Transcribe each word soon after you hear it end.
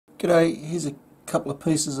G'day, here's a couple of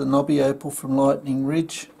pieces of Nobby opal from Lightning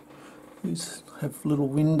Ridge. These have little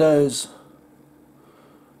windows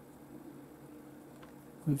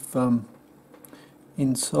with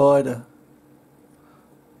inside a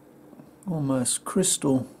almost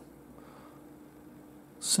crystal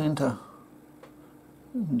centre,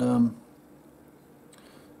 and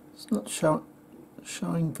it's not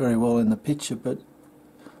showing very well in the picture, but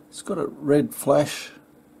it's got a red flash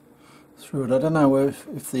through it. I don't know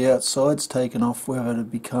if the outside's taken off, whether it'll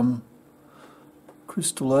become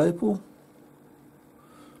crystal opal,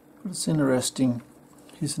 but it's interesting.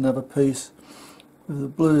 Here's another piece with the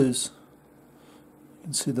blues. You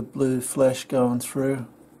can see the blue flash going through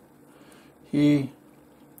here.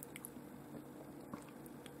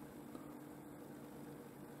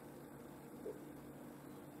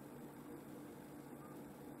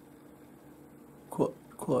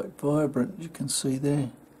 Quite vibrant, you can see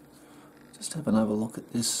there. Just have another look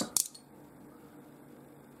at this.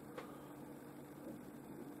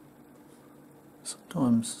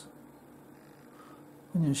 Sometimes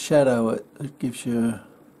when you shadow it, it gives you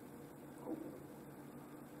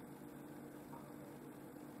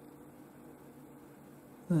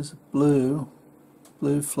there's a blue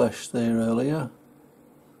flash there earlier.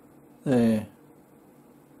 There.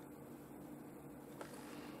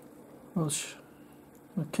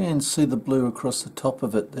 I can see the blue across the top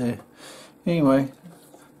of it there. Anyway,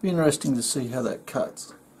 be interesting to see how that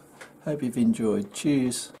cuts. Hope you've enjoyed.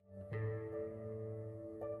 Cheers.